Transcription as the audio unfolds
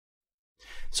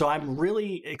So I'm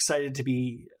really excited to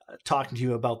be talking to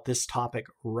you about this topic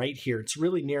right here. It's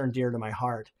really near and dear to my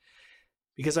heart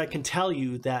because I can tell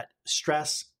you that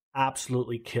stress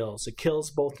absolutely kills. It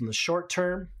kills both in the short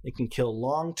term, it can kill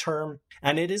long term,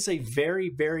 and it is a very,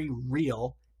 very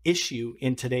real issue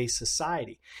in today's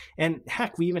society. And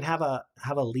heck, we even have a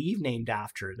leave named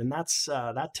after it, and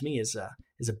that to me is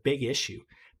a big issue.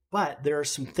 But there are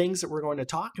some things that we're going to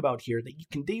talk about here that you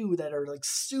can do that are like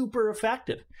super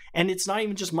effective. And it's not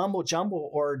even just mumbo jumbo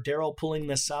or Daryl pulling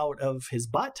this out of his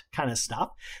butt kind of stuff.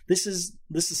 This is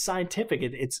scientific.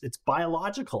 It's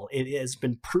biological. It has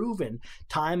been proven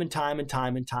time and time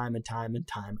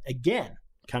again.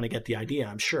 Kind of get the idea,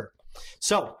 I'm sure.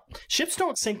 So ships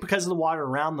don't sink because of the water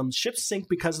around them. Ships sink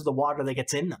because of the water that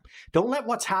gets in them. Don't let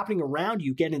what's happening around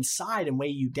you get inside and weigh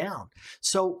you down.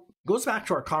 So it goes back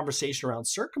to our conversation around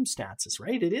circumstances,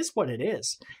 right? It is what it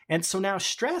is. And so now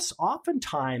stress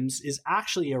oftentimes is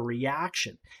actually a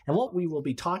reaction. And what we will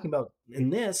be talking about in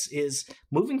this is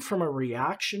moving from a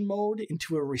reaction mode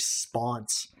into a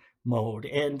response mode.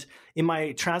 And in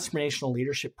my transformational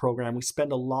leadership program, we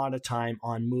spend a lot of time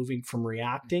on moving from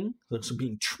reacting, so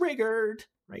being triggered,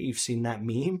 right? You've seen that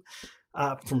meme,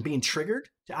 from being triggered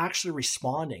to actually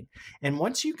responding. And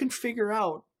once you can figure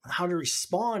out how to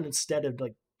respond instead of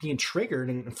like being triggered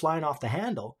and flying off the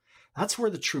handle, that's where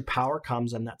the true power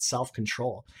comes and that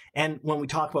self-control. And when we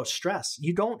talk about stress,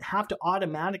 you don't have to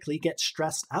automatically get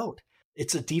stressed out.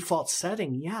 It's a default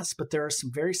setting, yes, but there are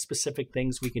some very specific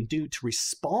things we can do to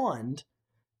respond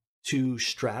to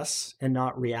stress and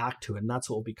not react to it. And that's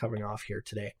what we'll be covering off here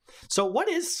today. So what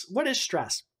is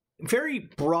stress? In very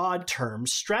broad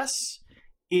terms, stress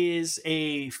is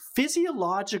a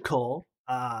physiological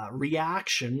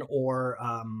reaction or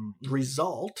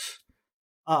result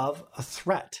of a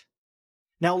threat.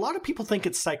 Now, a lot of people think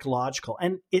it's psychological,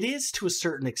 and it is to a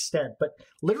certain extent, but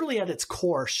literally at its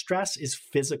core, stress is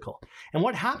physical. And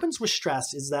what happens with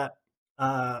stress is that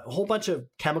a whole bunch of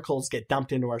chemicals get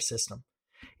dumped into our system,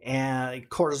 and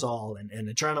cortisol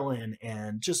and adrenaline,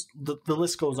 and just the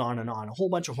list goes on and on, a whole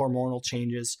bunch of hormonal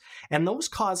changes, and those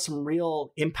cause some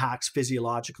real impacts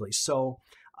physiologically. So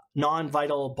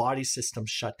non-vital body systems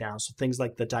shut down. So things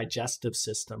like the digestive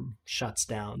system shuts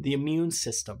down. The immune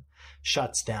system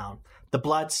shuts down. The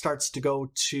blood starts to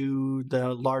go to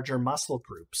the larger muscle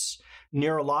groups.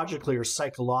 Neurologically or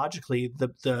psychologically,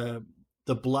 the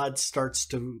blood starts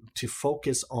to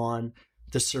focus on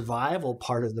the survival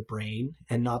part of the brain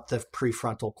and not the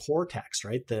prefrontal cortex,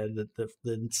 right? The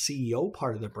CEO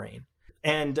part of the brain.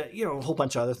 And, a whole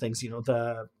bunch of other things.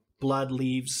 The blood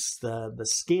leaves the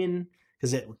skin,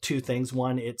 because two things.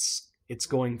 One, it's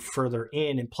going further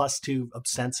in, and plus two,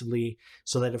 ostensibly,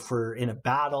 so that if we're in a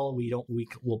battle,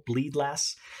 we'll bleed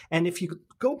less. And if you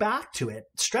go back to it,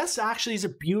 stress actually is a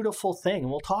beautiful thing, and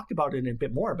we'll talk about it in a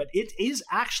bit more, but it is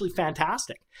actually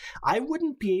fantastic. I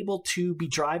wouldn't be able to be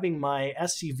driving my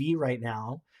SUV right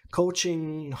now,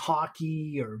 coaching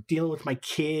hockey or dealing with my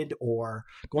kid or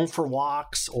going for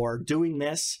walks or doing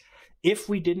this if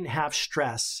we didn't have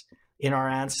stress in our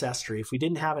ancestry, if we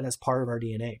didn't have it as part of our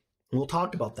DNA. And we'll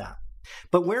talk about that.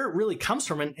 But where it really comes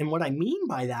from, and what I mean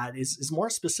by that is more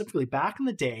specifically back in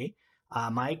the day,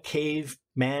 my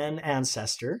caveman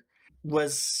ancestor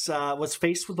was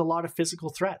faced with a lot of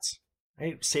physical threats.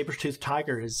 Right? Saber-toothed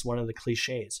tiger is one of the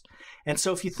cliches. And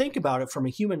so if you think about it from a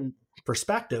human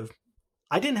perspective,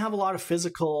 I didn't have a lot of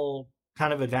physical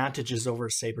kind of advantages over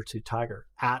a saber-toothed tiger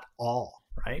at all,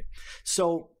 right?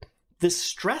 So this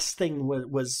stress thing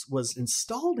was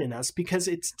installed in us because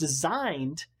it's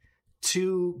designed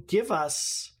to give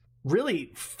us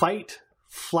really fight,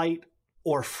 flight,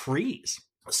 or freeze.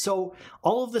 So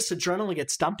all of this adrenaline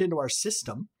gets dumped into our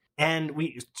system, and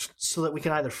so that we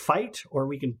can either fight or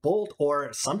we can bolt,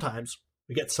 or sometimes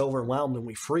we get so overwhelmed and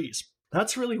we freeze.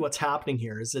 That's really what's happening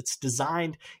here. Is it's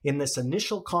designed in this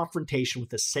initial confrontation with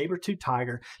the saber-toothed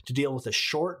tiger to deal with a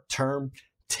short-term,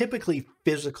 typically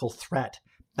physical threat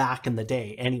back in the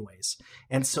day anyways.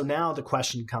 And so now the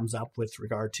question comes up with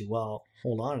regard to, well,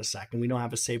 hold on a second, we don't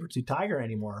have a saber-toothed tiger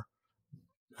anymore,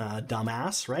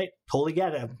 dumbass, right? Totally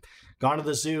get it. I've gone to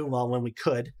the zoo, when we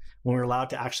were allowed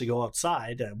to actually go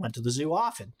outside, went to the zoo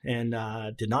often and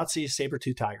did not see a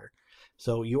saber-toothed tiger.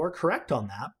 So you are correct on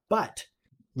that, but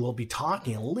we'll be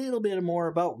talking a little bit more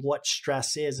about what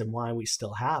stress is and why we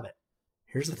still have it.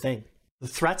 Here's the thing. The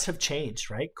threats have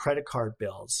changed, right? Credit card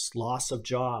bills, loss of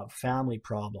job, family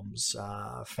problems,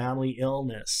 family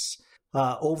illness,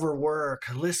 overwork,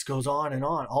 the list goes on and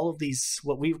on. All of these,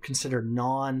 what we would consider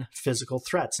non-physical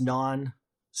threats,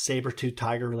 non-saber-tooth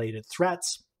tiger related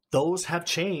threats, those have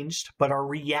changed, but our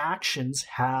reactions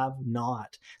have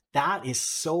not. That is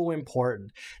so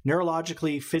important.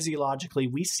 Neurologically, physiologically,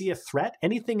 we see a threat,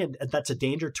 anything that's a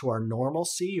danger to our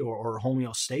normalcy or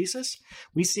homeostasis,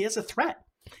 we see as a threat.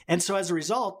 And so as a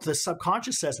result, the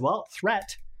subconscious says, well,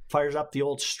 threat, fires up the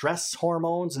old stress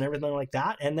hormones and everything like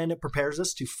that. And then it prepares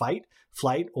us to fight,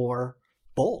 flight, or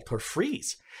bolt or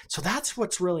freeze. So that's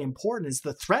what's really important is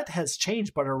the threat has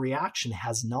changed, but our reaction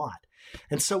has not.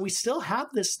 And so we still have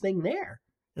this thing there.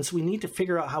 And so we need to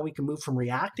figure out how we can move from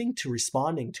reacting to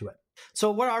responding to it.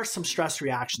 So what are some stress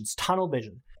reactions? Tunnel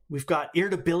vision. We've got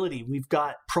irritability. We've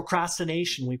got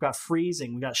procrastination. We've got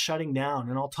freezing. We've got shutting down.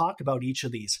 And I'll talk about each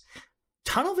of these.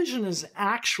 Tunnel vision is an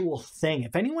actual thing.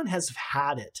 If anyone has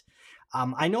had it,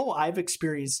 I know I've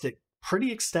experienced it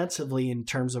pretty extensively in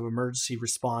terms of emergency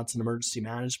response and emergency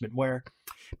management,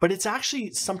 but it's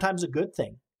actually sometimes a good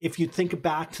thing. If you think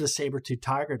back to the saber-toothed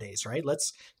tiger days, right?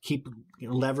 Let's keep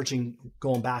leveraging,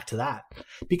 going back to that.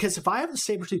 Because if I have the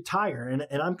saber-toothed tiger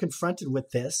and I'm confronted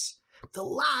with this, the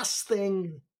last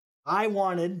thing I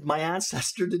wanted my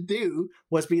ancestor to do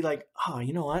was be like, oh,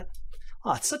 you know what?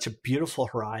 Oh, it's such a beautiful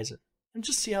horizon. And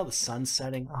just see how the sun's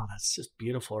setting. Oh, that's just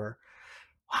beautiful. Or,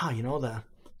 wow,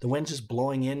 the wind's just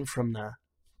blowing in from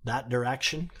that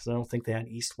direction. Because I don't think they had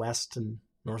east, west, and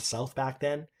north, south back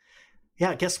then.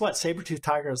 Yeah, guess what? Saber-toothed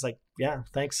tiger is like, yeah,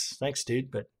 thanks,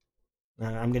 dude, but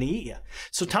I'm going to eat you.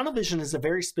 So tunnel vision is a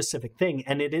very specific thing,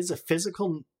 and it is a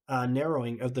physical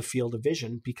narrowing of the field of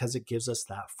vision because it gives us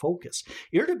that focus.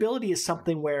 Irritability is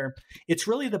something where it's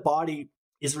really the body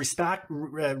is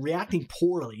reacting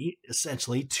poorly,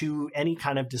 essentially, to any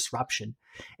kind of disruption.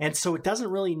 And so it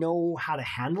doesn't really know how to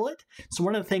handle it. So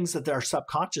one of the things that our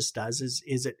subconscious does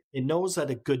is it knows that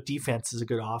a good defense is a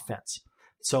good offense.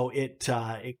 So it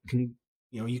can,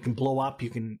 you can blow up, you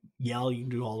can yell, you can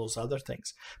do all those other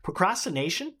things.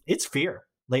 Procrastination, it's fear,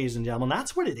 ladies and gentlemen.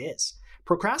 That's what it is.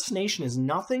 Procrastination is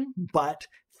nothing but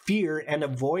fear and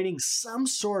avoiding some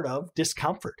sort of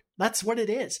discomfort. That's what it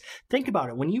is. Think about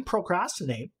it. When you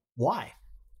procrastinate, why?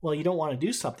 Well, you don't want to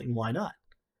do something. Why not?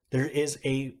 There is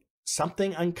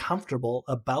something uncomfortable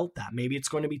about that. Maybe it's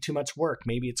going to be too much work.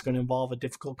 Maybe it's going to involve a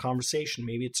difficult conversation.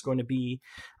 Maybe it's going to be,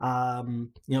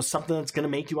 something that's going to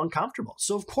make you uncomfortable.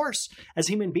 So of course, as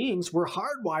human beings, we're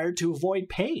hardwired to avoid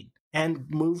pain and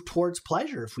move towards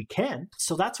pleasure if we can.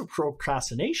 So that's what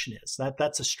procrastination is.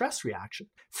 That's a stress reaction.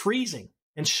 Freezing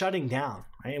and shutting down,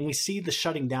 right? And we see the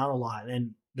shutting down a lot.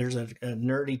 And there's a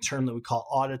nerdy term that we call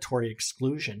auditory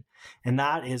exclusion. And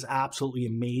that is absolutely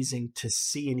amazing to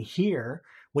see and hear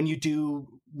when you do,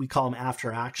 we call them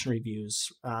after action reviews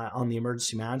on the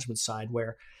emergency management side,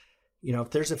 where, if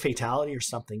there's a fatality or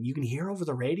something, you can hear over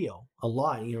the radio a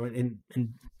lot, and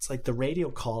it's like the radio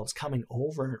call is coming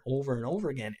over and over and over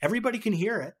again. Everybody can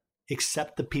hear it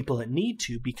except the people that need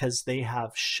to, because they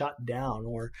have shut down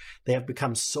or they have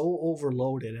become so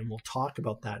overloaded. And we'll talk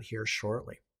about that here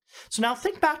shortly. So now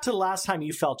think back to the last time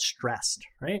you felt stressed,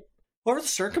 right? What were the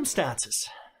circumstances?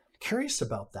 I'm curious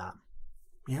about that.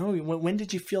 When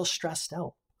did you feel stressed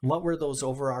out? What were those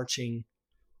overarching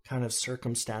kind of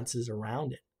circumstances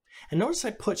around it? And notice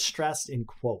I put stressed in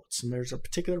quotes, and there's a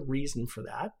particular reason for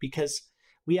that, because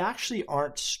we actually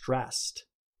aren't stressed.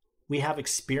 We have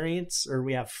experience, or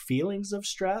we have feelings of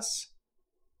stress.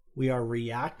 We are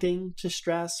reacting to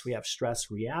stress. We have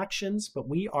stress reactions, but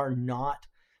we are not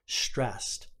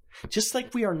stressed. Just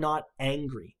like we are not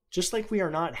angry, just like we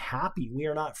are not happy, we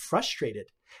are not frustrated.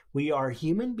 We are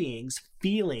human beings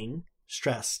feeling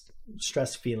stress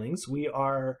feelings. We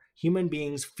are human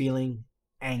beings feeling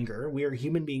anger. We are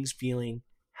human beings feeling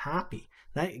happy.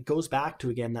 That goes back to,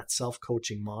 again, that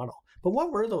self-coaching model. But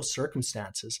what were those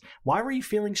circumstances? Why were you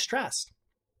feeling stressed?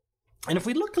 And if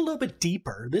we look a little bit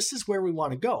deeper, this is where we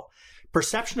want to go.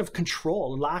 Perception of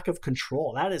control, lack of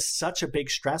control. That is such a big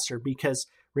stressor, because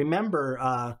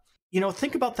remember,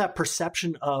 think about that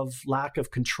perception of lack of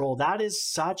control. That is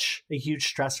such a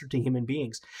huge stressor to human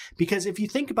beings. Because if you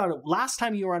think about it, last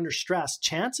time you were under stress,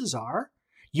 chances are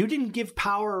you didn't give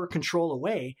power or control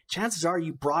away. Chances are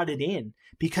you brought it in,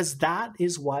 because that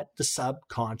is what the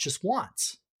subconscious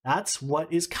wants. That's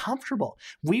what is comfortable.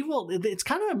 It's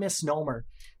kind of a misnomer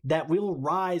that we will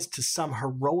rise to some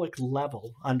heroic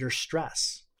level under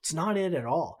stress. It's not it at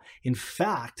all. In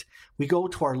fact, we go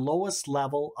to our lowest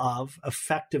level of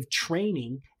effective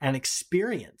training and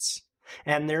experience.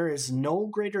 And there is no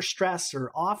greater stress,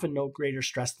 or often no greater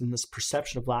stress, than this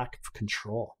perception of lack of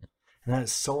control. And that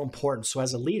is so important. So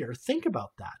as a leader, think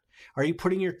about that. Are you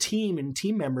putting your team and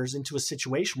team members into a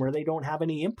situation where they don't have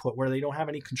any input, where they don't have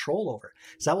any control over?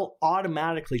 So that will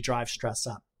automatically drive stress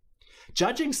up.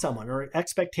 Judging someone or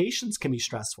expectations can be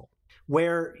stressful,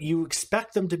 where you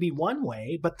expect them to be one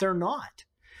way, but they're not.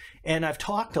 And I've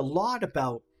talked a lot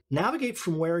about, Navigate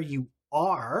from where you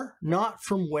are, not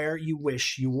from where you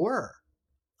wish you were.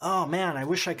 Oh man, I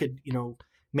wish I could,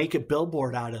 make a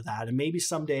billboard out of that. And maybe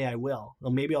someday I will.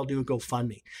 Or maybe I'll do a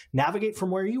GoFundMe. Navigate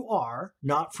from where you are,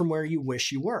 not from where you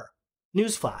wish you were.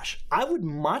 Newsflash. I would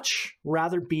much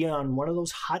rather be on one of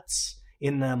those huts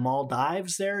in the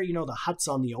Maldives there, the huts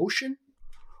on the ocean.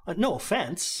 No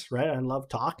offense, right? I love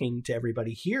talking to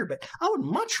everybody here, but I would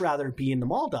much rather be in the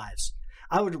Maldives.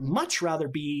 I would much rather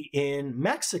be in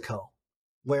Mexico,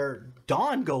 where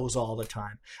Dawn goes all the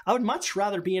time. I would much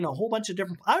rather be in a whole bunch of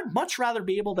I would much rather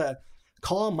be able to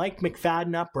call Mike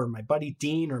McFadden up or my buddy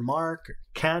Dean or Mark or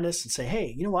Candace and say,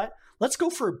 hey, you know what? Let's go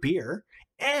for a beer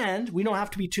and we don't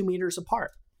have to be 2 meters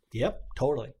apart. Yep,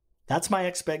 totally. That's my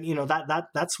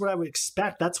that's what I would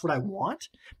expect. That's what I want,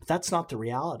 but that's not the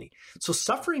reality. So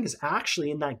suffering is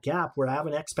actually in that gap where I have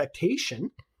an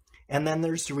expectation and then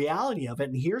there's the reality of it.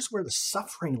 And here's where the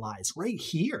suffering lies, right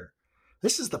here.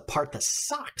 This is the part that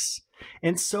sucks.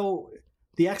 And so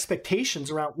the expectations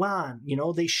around,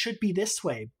 they should be this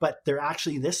way, but they're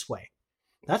actually this way.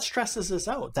 That stresses us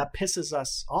out. That pisses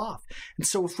us off. And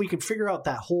so if we can figure out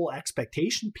that whole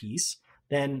expectation piece,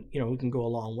 then, we can go a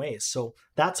long ways. So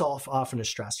that's often a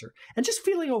stressor. And just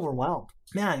feeling overwhelmed.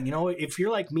 Man, if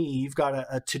you're like me, you've got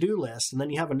a to-do list, and then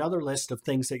you have another list of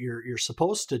things that you're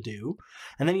supposed to do.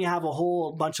 And then you have a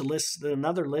whole bunch of lists,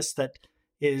 another list that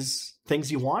is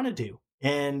things you want to do.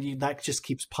 And that just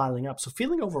keeps piling up. So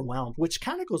feeling overwhelmed, which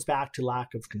kind of goes back to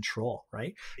lack of control,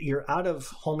 right? You're out of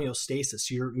homeostasis.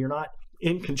 You're not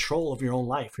in control of your own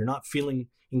life. You're not feeling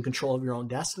in control of your own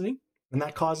destiny. And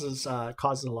that causes a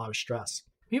lot of stress.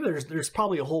 Maybe there's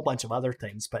probably a whole bunch of other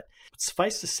things, but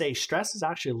suffice to say, stress is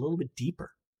actually a little bit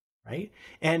deeper, right?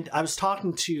 And I was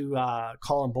talking to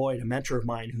Colin Boyd, a mentor of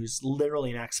mine, who's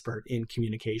literally an expert in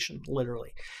communication,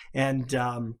 literally. And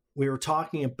we were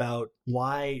talking about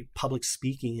why public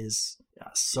speaking is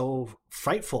so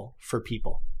frightful for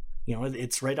people.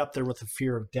 It's right up there with the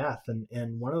fear of death.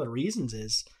 And one of the reasons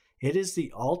is it is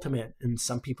the ultimate, in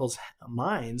some people's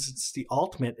minds, it's the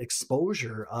ultimate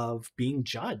exposure of being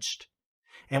judged.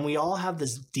 And we all have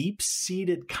this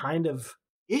deep-seated kind of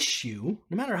issue.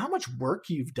 No matter how much work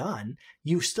you've done,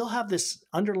 you still have this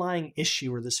underlying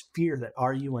issue or this fear that,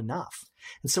 are you enough?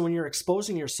 And so when you're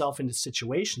exposing yourself into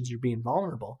situations, you're being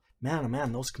vulnerable, man, oh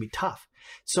man, those can be tough.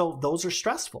 So those are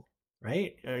stressful,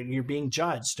 right? You're being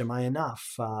judged. Am I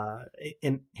enough?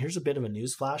 And here's a bit of a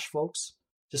newsflash, folks,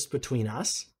 just between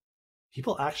us.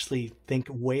 People actually think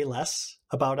way less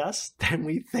about us than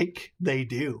we think they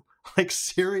do. Like,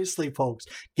 seriously, folks,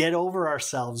 get over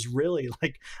ourselves, really.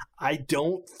 Like, I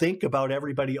don't think about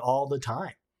everybody all the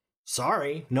time.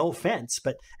 Sorry, no offense,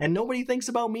 and nobody thinks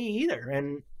about me either.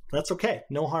 And that's okay.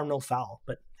 No harm, no foul.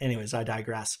 But anyways, I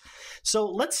digress. So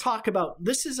let's talk about,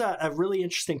 this is a really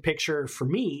interesting picture for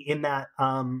me in that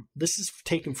this is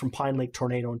taken from Pine Lake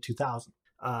tornado in 2000.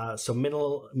 So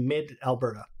mid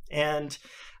Alberta. And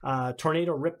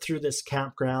tornado ripped through this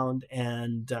campground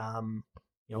and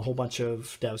a whole bunch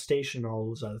of devastation, all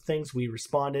those other things. We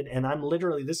responded, and I'm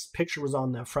literally, this picture was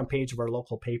on the front page of our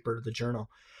local paper, the Journal.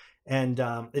 And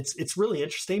it's really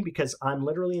interesting because I'm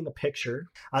literally in the picture.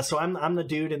 So I'm the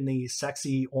dude in the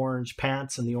sexy orange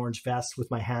pants and the orange vest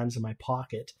with my hands in my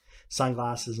pocket,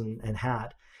 sunglasses and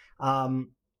hat.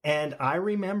 And I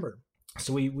remember,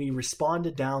 so we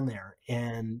responded down there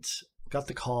and got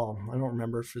the call. I don't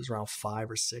remember if it was around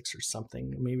 5 or 6 or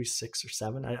something, maybe 6 or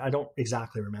 7. I don't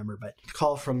exactly remember, but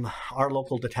call from our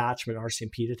local detachment,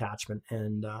 RCMP detachment.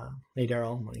 And hey,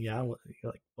 Daryl, yeah,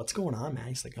 what's going on, man?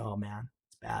 He's like, oh man,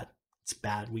 it's bad. It's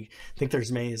bad. We think there's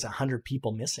as many as 100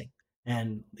 people missing,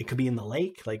 and it could be in the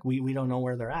lake. Like we don't know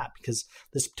where they're at because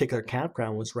this particular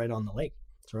campground was right on the lake.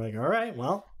 So we're like, all right,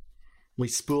 well, we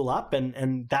spool up,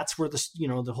 and that's where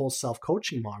the whole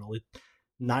self-coaching model.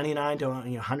 99 to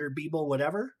 100 people,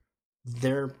 whatever,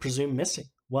 they're presumed missing.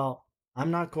 Well, I'm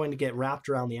not going to get wrapped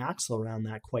around the axle around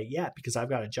that quite yet because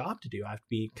I've got a job to do. I have to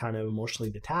be kind of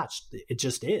emotionally detached. It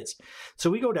just is.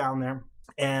 So we go down there,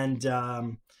 and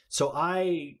so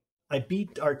I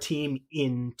beat our team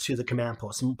into the command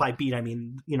post. And by beat, I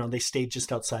mean, they stayed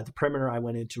just outside the perimeter. I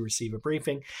went in to receive a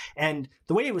briefing. And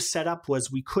the way it was set up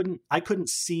was I couldn't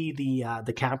see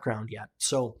the campground yet.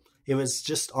 So it was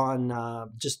just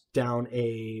on, just down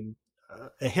a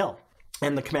hill,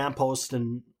 and the command posts,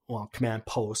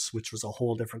 which was a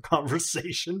whole different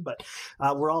conversation, but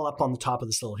we're all up on the top of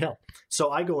this little hill.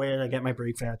 So I go in, I get my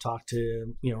briefing, I talk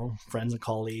to, friends and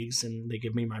colleagues, and they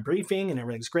give me my briefing and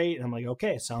everything's great. And I'm like,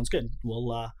 okay, sounds good.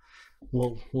 We'll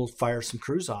fire some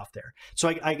crews off there. So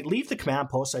I leave the command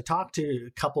post. I talk to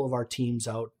a couple of our teams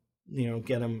out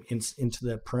get them into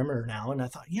the perimeter now. And I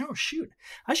thought, shoot,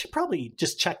 I should probably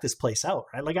just check this place out,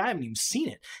 right? Like I haven't even seen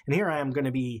it. And here I am going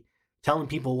to be telling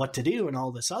people what to do and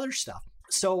all this other stuff.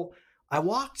 So I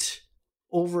walked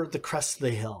over the crest of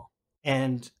the hill,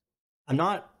 and I'm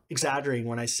not exaggerating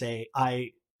when I say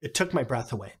it took my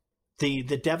breath away. The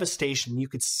devastation, you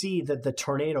could see that the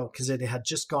tornado, because it had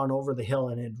just gone over the hill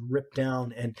and it ripped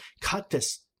down and cut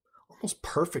this almost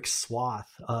perfect swath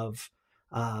of,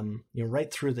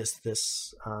 right through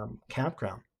this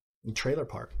campground and trailer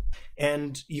park.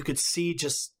 And you could see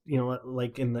just,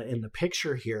 like in the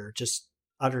picture here, just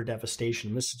utter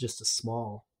devastation. This is just a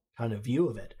small kind of view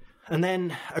of it. And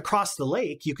then across the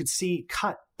lake, you could see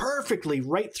cut perfectly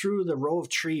right through the row of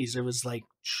trees. It was like,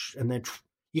 and then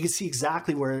you could see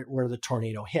exactly where the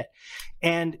tornado hit.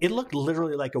 And it looked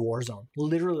literally like a war zone,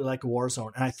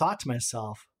 And I thought to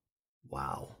myself,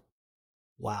 wow.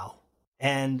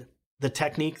 And the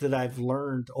technique that I've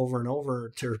learned over and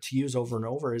over to use over and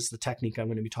over is the technique I'm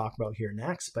going to be talking about here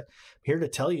next. But I'm here to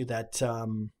tell you that,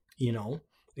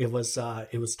 it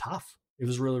was tough. It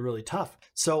was really, really tough.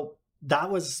 So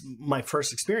that was my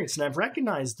first experience. And I've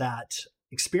recognized that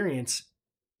experience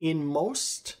in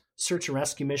most search and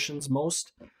rescue missions,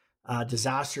 most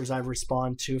disasters I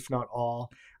respond to, if not all,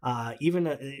 even,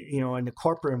 in the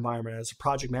corporate environment as a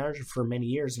project manager for many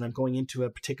years, and I'm going into a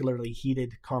particularly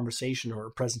heated conversation or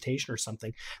a presentation or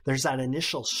something, there's that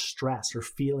initial stress or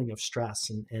feeling of stress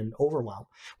and overwhelm,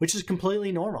 which is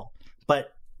completely normal.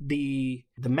 But the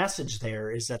message there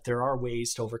is that there are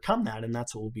ways to overcome that, and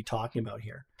that's what we'll be talking about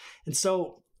here. And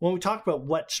so when we talk about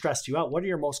what stressed you out, what are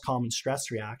your most common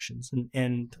stress reactions?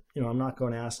 And I'm not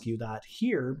going to ask you that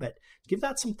here, but give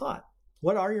that some thought.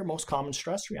 What are your most common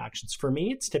stress reactions? For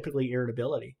me, it's typically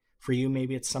irritability. For you,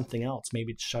 maybe it's something else.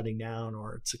 Maybe it's shutting down,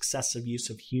 or it's excessive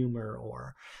use of humor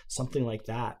or something like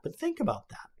that. But think about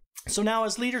that. So now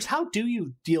as leaders, how do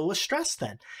you deal with stress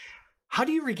then? How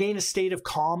do you regain a state of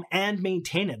calm and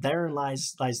maintain it? Therein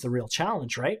lies the real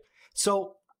challenge, right?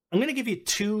 So I'm going to give you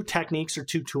two techniques or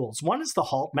two tools. One is the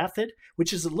HALT method,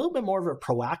 which is a little bit more of a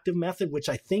proactive method, which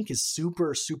I think is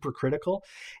super, super critical.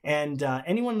 And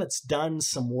anyone that's done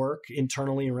some work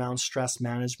internally around stress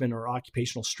management or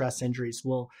occupational stress injuries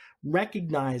will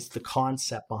recognize the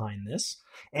concept behind this.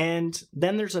 And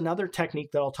then there's another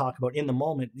technique that I'll talk about in the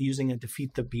moment using a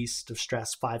defeat the beast of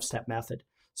stress 5-step method.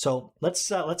 So let's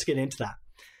get into that.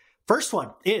 First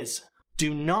one is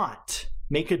do not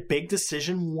make a big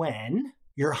decision when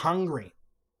you're hungry.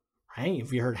 Right?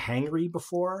 Have you heard hangry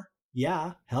before?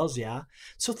 Yeah, hells yeah.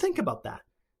 So think about that.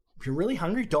 If you're really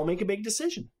hungry, don't make a big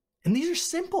decision. And these are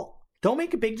simple. Don't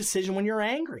make a big decision when you're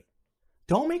angry.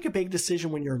 Don't make a big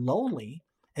decision when you're lonely.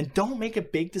 And don't make a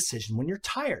big decision when you're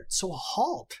tired. So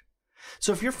halt.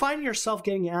 So if you're finding yourself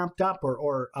getting amped up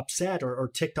or upset or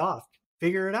ticked off,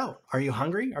 figure it out. Are you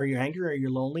hungry? Are you angry? Are you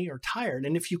lonely or tired?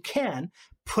 And if you can,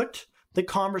 put the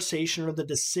conversation or the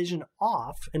decision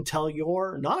off until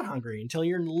you're not hungry, until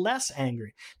you're less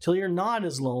angry, until you're not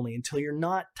as lonely, until you're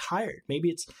not tired. Maybe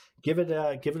it's give it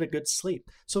a good sleep.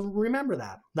 So remember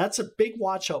that. That's a big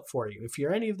watch out for you. If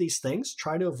you're any of these things,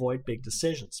 try to avoid big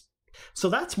decisions. So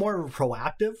that's more of a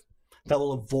proactive that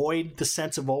will avoid the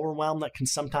sense of overwhelm that can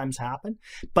sometimes happen.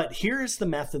 But here's the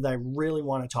method that I really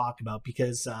want to talk about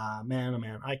because,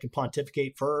 man, I can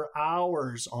pontificate for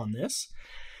hours on this.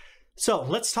 So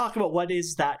let's talk about what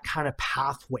is that kind of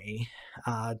pathway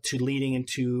to leading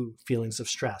into feelings of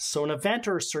stress. So an event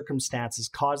or circumstances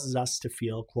causes us to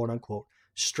feel, quote unquote,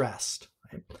 stressed.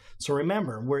 Right? So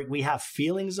remember, we have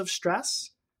feelings of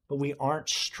stress, but we aren't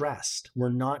stressed.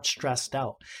 We're not stressed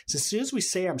out. So as soon as we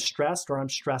say I'm stressed or I'm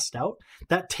stressed out,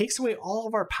 that takes away all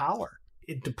of our power.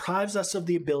 It deprives us of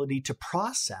the ability to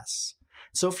process.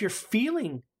 So if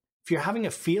you're having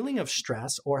a feeling of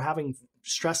stress or having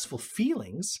stressful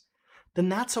feelings, then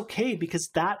that's okay because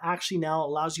that actually now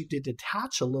allows you to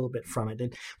detach a little bit from it.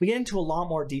 And we get into a lot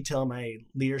more detail in my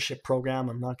leadership program.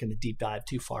 I'm not going to deep dive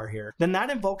too far here. Then that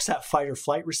invokes that fight or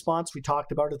flight response we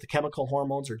talked about it. The chemical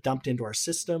hormones are dumped into our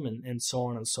system and so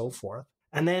on and so forth.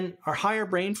 And then our higher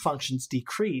brain functions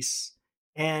decrease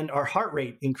and our heart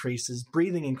rate increases,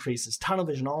 breathing increases, tunnel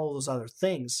vision, all of those other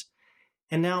things.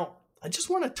 And now I just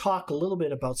want to talk a little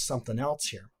bit about something else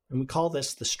here. And we call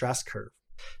this the stress curve.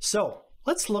 So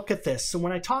let's look at this. So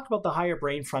when I talk about the higher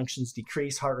brain functions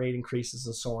decrease, heart rate increases,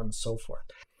 and so on and so forth.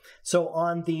 So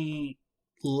on the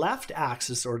left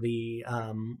axis or the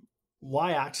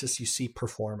y-axis, you see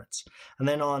performance. And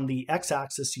then on the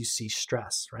x-axis, you see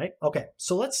stress, right? Okay,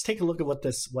 so let's take a look at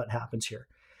what happens here.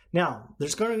 Now,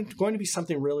 there's going to be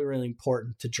something really, really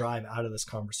important to drive out of this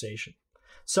conversation.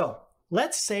 So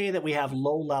let's say that we have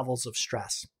low levels of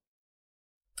stress.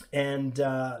 And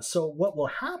so what will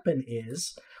happen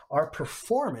is our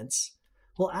performance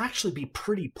will actually be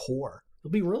pretty poor.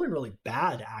 It'll be really, really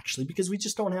bad, actually, because we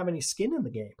just don't have any skin in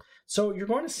the game. So you're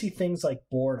going to see things like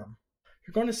boredom.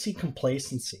 You're going to see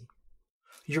complacency.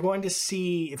 You're going to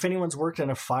see, if anyone's worked in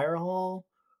a fire hall,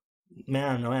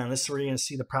 man, this is where you're going to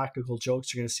see the practical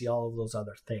jokes. You're going to see all of those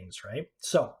other things, right?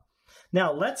 So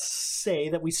now let's say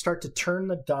that we start to turn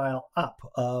the dial up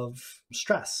of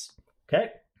stress, okay?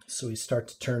 So we start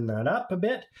to turn that up a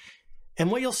bit. And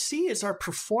what you'll see is our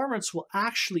performance will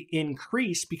actually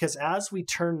increase because as we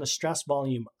turn the stress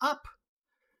volume up,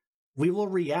 we will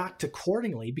react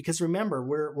accordingly because remember,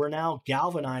 we're now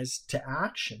galvanized to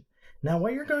action. Now,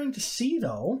 what you're going to see,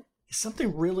 though, is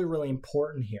something really, really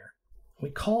important here. We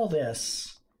call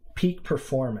this peak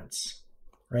performance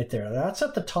right there. That's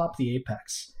at the top of the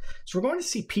apex. So we're going to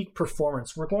see peak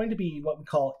performance. We're going to be what we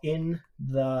call in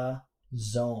the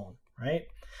zone, right?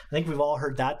 I think we've all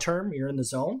heard that term, you're in the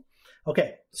zone.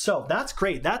 Okay, so that's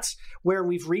great. That's where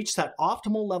we've reached that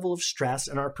optimal level of stress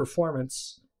and our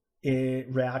performance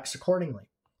reacts accordingly.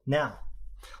 Now,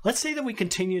 let's say that we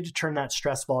continue to turn that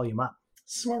stress volume up.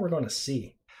 This is what we're going to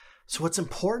see. So what's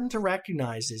important to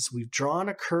recognize is we've drawn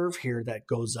a curve here that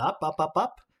goes up, up, up,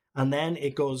 up, and then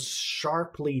it goes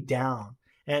sharply down.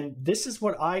 And this is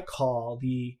what I call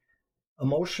the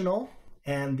emotional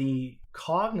and the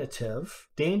cognitive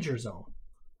danger zone,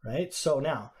 right? So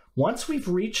now, once we've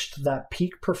reached that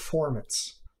peak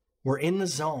performance, we're in the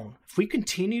zone. If we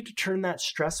continue to turn that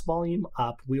stress volume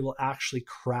up, we will actually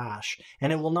crash.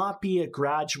 And it will not be a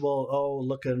gradual, oh,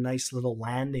 look at a nice little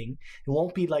landing. It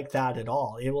won't be like that at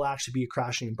all. It will actually be a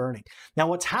crashing and burning. Now,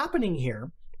 what's happening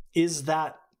here is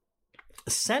that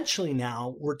essentially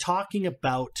now we're talking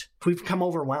about we've become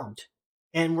overwhelmed.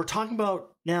 And we're talking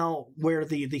about now where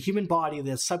the human body,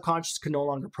 the subconscious can no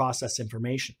longer process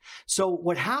information. So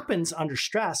what happens under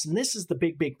stress, and this is the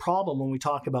big, big problem when we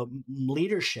talk about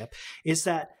leadership, is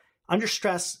that under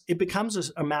stress, it becomes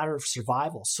a matter of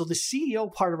survival. So the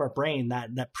CEO part of our brain,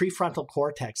 that prefrontal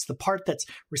cortex, the part that's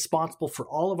responsible for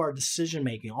all of our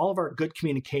decision-making, all of our good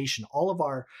communication, all of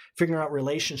our figuring out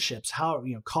relationships, how,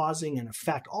 causing and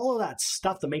effect, all of that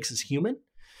stuff that makes us human,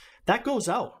 that goes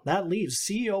out, that leaves.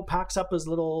 CEO packs up his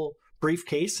little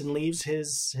briefcase and leaves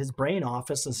his brain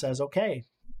office and says, okay,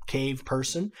 cave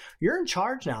person, you're in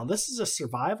charge now. This is a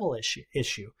survival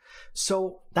issue.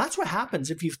 So that's what happens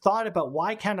if you've thought about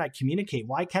why can't I communicate?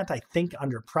 Why can't I think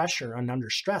under pressure and under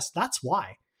stress? That's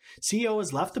why. CEO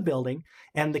has left the building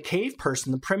and the cave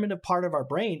person, the primitive part of our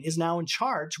brain, is now in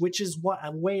charge, which is what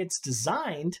a way it's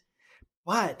designed.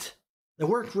 But it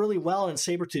worked really well in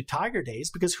saber-tooth tiger days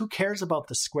because who cares about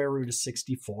the square root of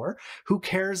 64? Who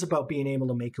cares about being able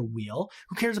to make a wheel?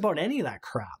 Who cares about any of that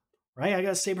crap, right? I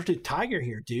got a saber-tooth tiger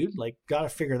here, dude. Like, got to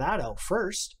figure that out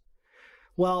first.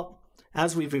 Well,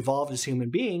 as we've evolved as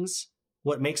human beings,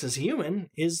 what makes us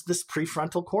human is this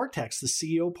prefrontal cortex, the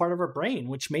CEO part of our brain,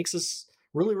 which makes us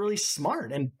really, really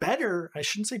smart and better. I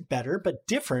shouldn't say better, but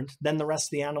different than the rest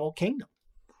of the animal kingdom.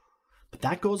 But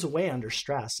that goes away under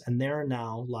stress, and there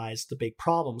now lies the big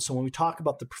problem. So when we talk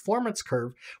about the performance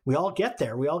curve, we all get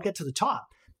there, we all get to the top.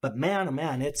 But man, oh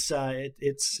man, it's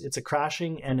a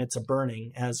crashing and it's a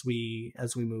burning as we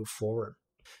move forward.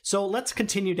 So let's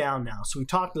continue down now. So we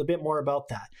talked a bit more about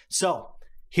that. So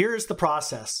here's the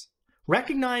process.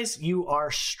 Recognize you are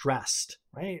stressed,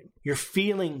 right? You're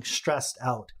feeling stressed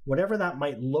out, whatever that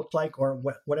might look like or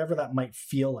whatever that might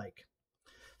feel like.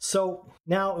 So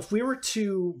now if we were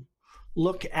to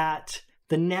look at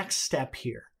the next step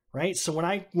here, right? So when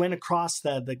I went across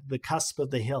the cusp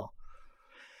of the hill,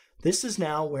 this is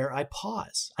now where I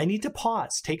pause. I need to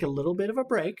pause, take a little bit of a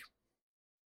break,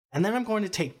 and then I'm going to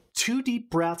take 2 deep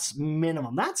breaths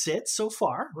minimum. That's it so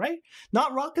far, right?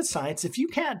 Not rocket science. If you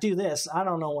can't do this, I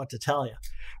don't know what to tell you.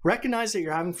 Recognize that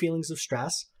you're having feelings of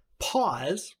stress.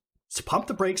 Pause. So pump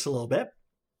the brakes a little bit.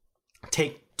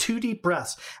 Take 2 deep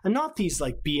breaths, and not these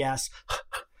like BS,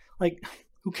 like,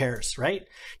 who cares, right?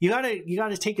 You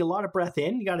gotta take a lot of breath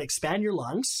in. You gotta expand your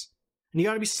lungs, and you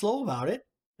gotta be slow about it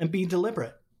and be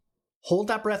deliberate. Hold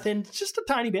that breath in just a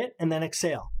tiny bit, and then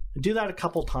exhale. And do that a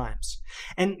couple times.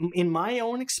 And in my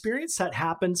own experience, that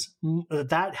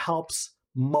helps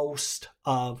most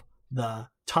of the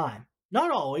time. Not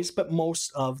always, but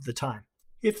most of the time.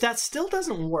 If that still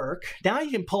doesn't work, now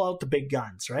you can pull out the big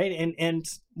guns, right? And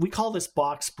we call this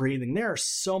box breathing. There are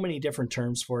so many different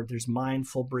terms for it. There's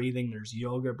mindful breathing, there's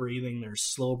yoga breathing, there's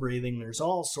slow breathing, there's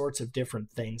all sorts of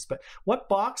different things. But what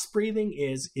box breathing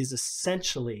is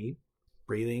essentially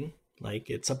breathing like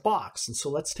it's a box. And so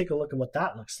let's take a look at what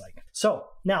that looks like. So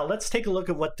now let's take a look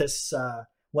at what this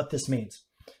means.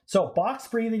 So box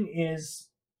breathing is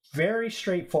very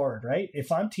straightforward, right?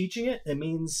 If I'm teaching it, it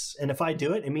means, and if I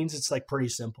do it, it means it's like pretty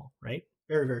simple, right?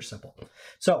 Very, very simple.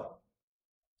 So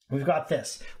we've got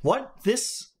this. What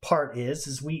this part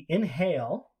is we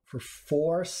inhale for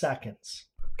 4 seconds.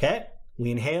 Okay?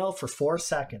 We inhale for 4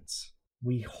 seconds.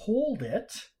 We hold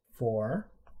it for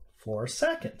 4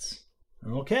 seconds.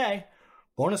 Okay.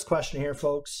 Bonus question here,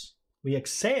 folks. We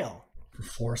exhale for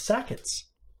 4 seconds.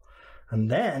 And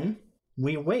then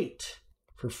we wait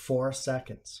for 4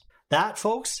 seconds. That,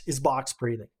 folks, is box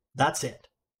breathing. That's it.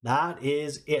 That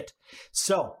is it.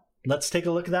 So let's take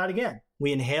a look at that again.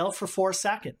 We inhale for 4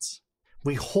 seconds.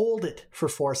 We hold it for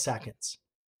 4 seconds.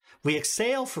 We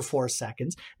exhale for 4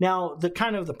 seconds. Now, the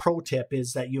pro tip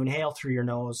is that you inhale through your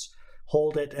nose,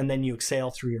 hold it, and then you exhale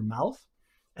through your mouth.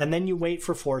 And then you wait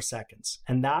for 4 seconds.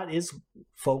 And that is,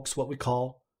 folks, what we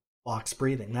call box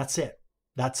breathing. That's it.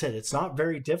 That's it. It's not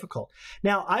very difficult.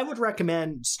 Now, I would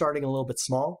recommend starting a little bit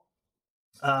small.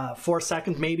 4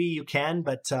 seconds, maybe you can,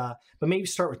 but maybe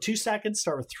start with 2 seconds,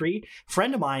 start with 3. A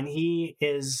friend of mine, he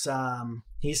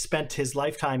spent his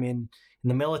lifetime in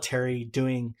the military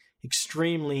doing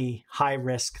extremely high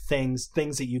risk things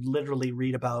that you'd literally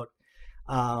read about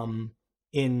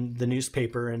in the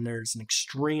newspaper. And there's an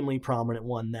extremely prominent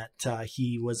one that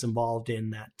he was involved in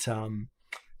that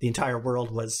the entire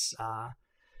world was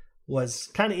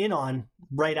kind of in on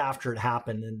right after it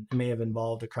happened, and it may have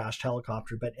involved a crashed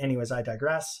helicopter. But anyways, I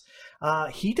digress.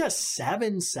 He does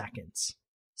 7 seconds.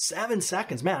 7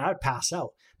 seconds, man, I would pass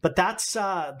out. But that's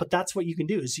what you can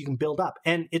do, is you can build up.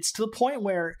 And it's to the point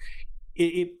where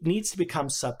it needs to become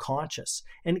subconscious.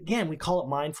 And again, we call it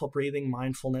mindful breathing,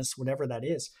 mindfulness, whatever that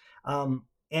is.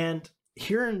 And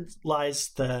herein lies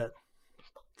the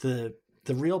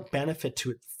real benefit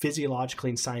to it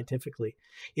physiologically and scientifically,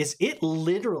 is it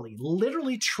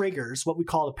literally triggers what we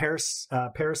call the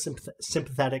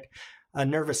parasympathetic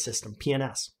nervous system,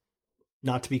 PNS,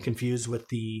 not to be confused with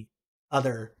the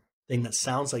other thing that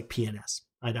sounds like PNS.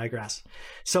 I digress.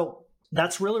 So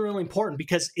that's really, really important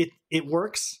because it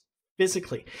works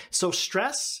physically. So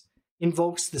stress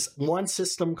invokes this one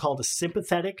system called a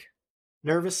sympathetic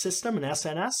nervous system, an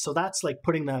SNS. So that's like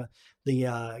putting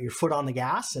your foot on the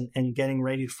gas and getting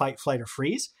ready to fight, flight, or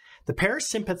freeze. The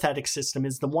parasympathetic system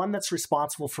is the one that's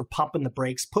responsible for pumping the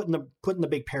brakes, putting the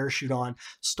big parachute on,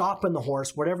 stopping the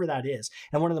horse, whatever that is.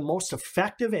 And one of the most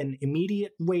effective and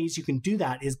immediate ways you can do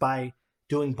that is by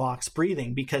doing box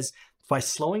breathing, because by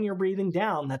slowing your breathing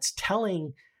down, that's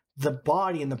telling the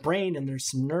body and the brain, and there's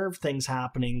some nerve things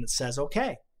happening that says,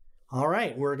 okay, all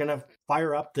right, we're going to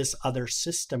fire up this other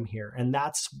system here. And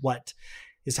that's what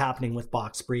is happening with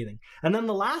box breathing. And then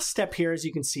the last step here, as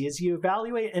you can see, is you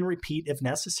evaluate and repeat if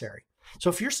necessary. So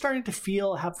if you're starting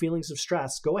to have feelings of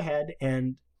stress, go ahead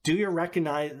and do your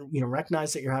recognize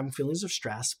that you're having feelings of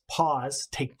stress, pause,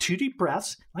 take 2 deep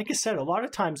breaths. Like I said, a lot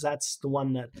of times that's the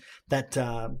one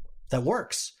that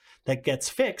works, that gets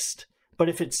fixed. But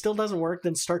if it still doesn't work,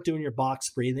 then start doing your box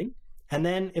breathing and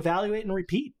then evaluate and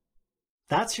repeat.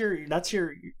 That's your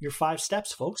 5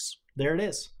 steps, folks. There it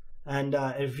is. And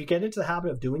if you get into the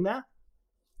habit of doing that,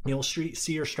 you'll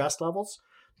see your stress levels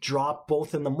drop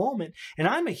both in the moment. And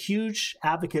I'm a huge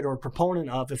advocate or proponent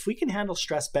of, if we can handle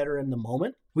stress better in the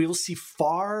moment, we will see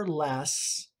far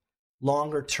less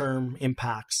longer term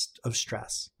impacts of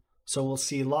stress. So we'll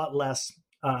see a lot less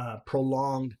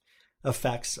prolonged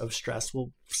effects of stress.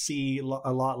 We'll see a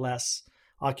lot less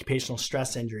occupational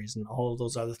stress injuries and all of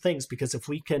those other things, because if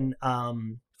we can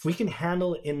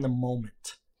handle it in the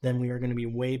moment, then we are going to be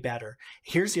way better.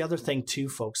 Here's the other thing too,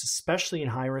 folks, especially in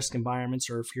high risk environments,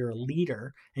 or if you're a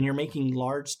leader and you're making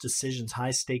large decisions, high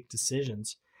stake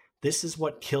decisions, this is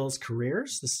what kills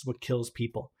careers. This is what kills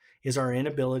people, is our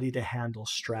inability to handle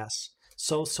stress.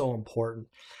 So important.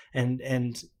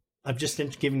 And I've just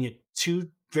given you 2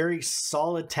 very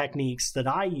solid techniques that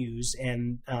I use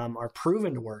and are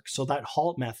proven to work. So that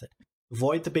HALT method: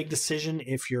 avoid the big decision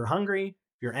if you're hungry,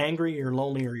 you're angry, you're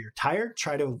lonely, or you're tired.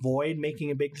 Try to avoid making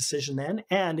a big decision then.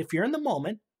 And if you're in the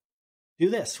moment,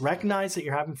 do this. Recognize that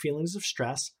you're having feelings of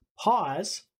stress.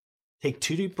 Pause. Take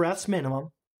 2 deep breaths minimum.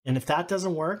 And if that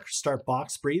doesn't work, start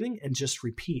box breathing and just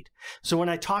repeat. So when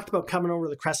I talked about coming over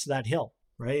the crest of that hill,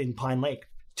 right, in Pine Lake,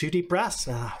 2 deep breaths.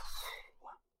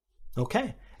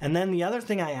 Okay. And then the other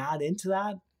thing I add into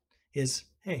that is,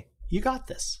 hey, you got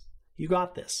this. You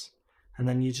got this. And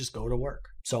then you just go to work.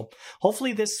 So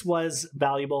hopefully this was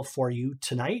valuable for you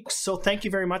tonight. So thank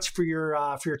you very much for your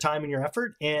time and your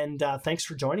effort. And thanks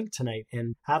for joining tonight.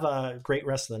 And have a great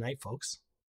rest of the night, folks.